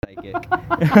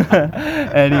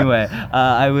psychic. Anyway,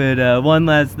 I would, one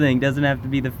last thing, doesn't have to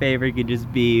be the favorite, could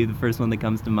just be the first one that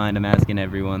comes to mind. I'm asking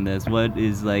everyone this. What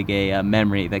is like a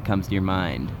memory that comes to your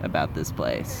mind about this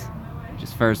place?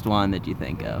 Just first one that you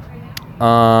think of.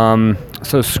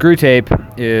 So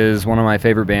Screwtape is one of my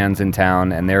favorite bands in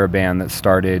town, and they're a band that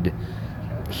started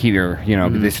here. You know,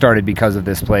 they started because of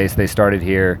this place. They started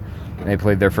here. They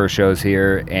played their first shows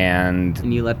here, and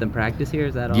you let them practice here?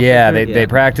 Is that all? Yeah, they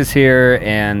practice here,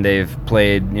 and they've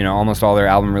played, you know, almost all their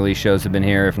album release shows have been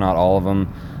here, if not all of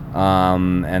them.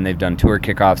 And they've done tour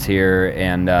kickoffs here,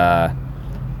 and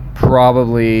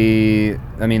probably,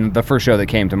 I mean, the first show that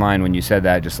came to mind when you said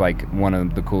that, just like one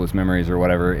of the coolest memories or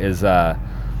whatever, is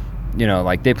you know,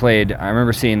 like they played, I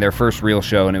remember seeing their first real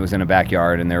show, and it was in a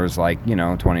backyard, and there was like, you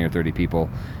know, 20 or 30 people.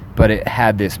 But it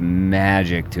had this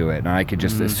magic to it, and I could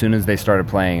just, as soon as they started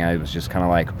playing, I was just kind of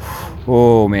like,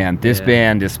 oh man, this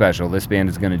band is special. This band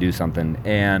is going to do something.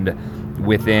 And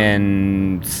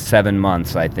within 7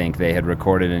 months, I think, they had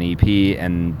recorded an EP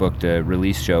and booked a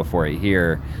release show for it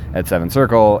here at Seven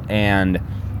Circle, and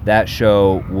that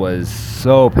show was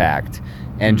so packed.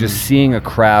 And just seeing a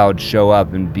crowd show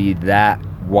up and be that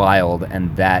wild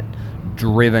and that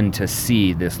driven to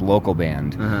see this local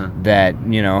band that,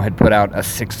 you know, had put out a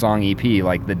 6-song EP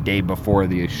like the day before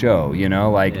the show, you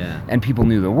know, like, and people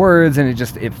knew the words, and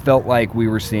it felt like we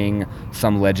were seeing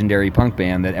some legendary punk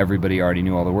band that everybody already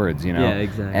knew all the words, you know. Yeah,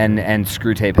 exactly. And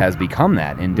Screwtape has become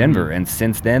that in Denver, and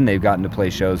since then they've gotten to play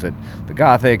shows at the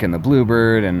Gothic and the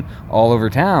Bluebird and all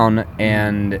over town,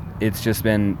 and it's just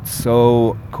been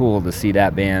so cool to see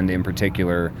that band in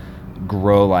particular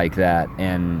grow like that,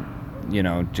 and, you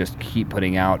know, just keep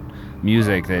putting out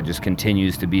music that just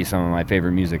continues to be some of my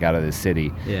favorite music out of this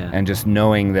city. Yeah. And just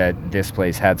knowing that this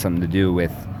place had something to do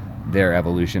with their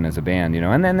evolution as a band, you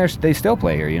know. And then they still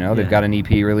play here, you know. They've got an EP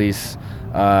release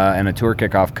and a tour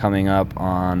kickoff coming up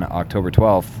on October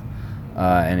 12th,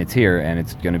 and it's here, and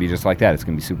it's going to be just like that. It's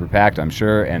going to be super packed, I'm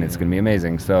sure, and it's going to be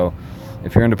amazing. So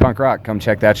if you're into punk rock, come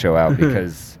check that show out,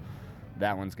 because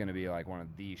that one's going to be like one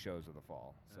of the shows of the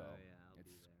fall. So.